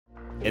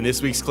In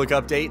this week's Click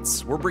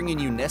Updates, we're bringing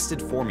you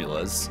nested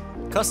formulas,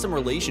 custom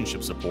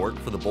relationship support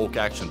for the Bulk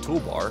Action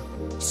Toolbar,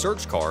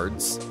 search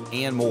cards,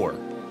 and more.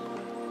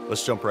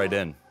 Let's jump right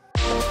in.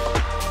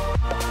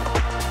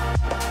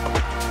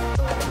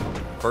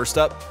 First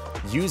up,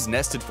 use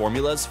nested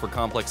formulas for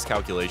complex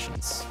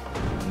calculations.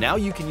 Now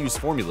you can use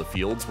formula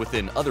fields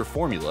within other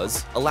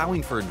formulas,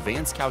 allowing for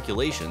advanced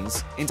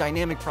calculations and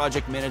dynamic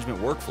project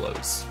management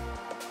workflows.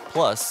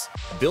 Plus,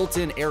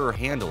 built-in error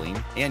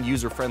handling and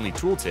user-friendly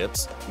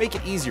tooltips make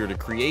it easier to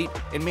create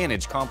and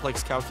manage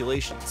complex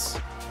calculations.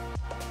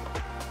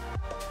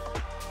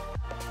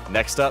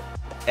 Next up,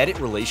 edit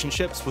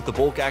relationships with the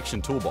Bulk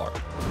Action Toolbar.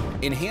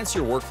 Enhance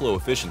your workflow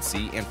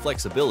efficiency and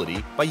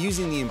flexibility by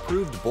using the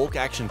improved Bulk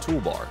Action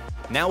Toolbar,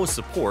 now with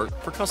support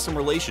for custom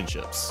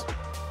relationships.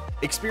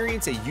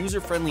 Experience a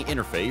user-friendly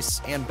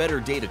interface and better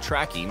data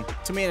tracking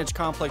to manage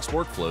complex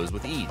workflows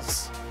with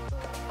ease.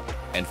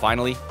 And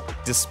finally,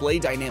 display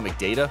dynamic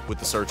data with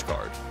the search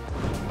card.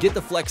 Get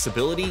the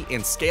flexibility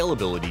and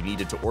scalability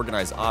needed to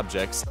organize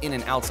objects in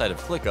and outside of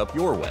ClickUp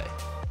your way.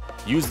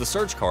 Use the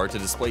search card to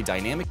display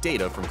dynamic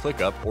data from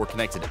ClickUp or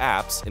connected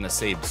apps in a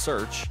saved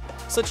search,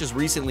 such as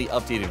recently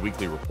updated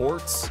weekly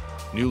reports,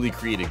 newly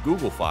created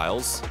Google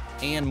files,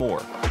 and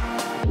more.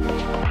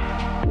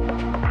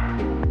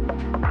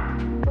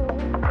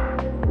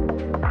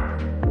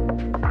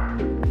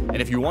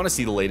 And if you want to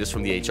see the latest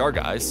from the HR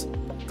guys,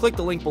 click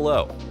the link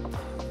below.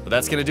 But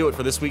that's going to do it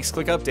for this week's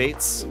Click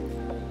Updates.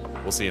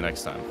 We'll see you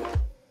next time.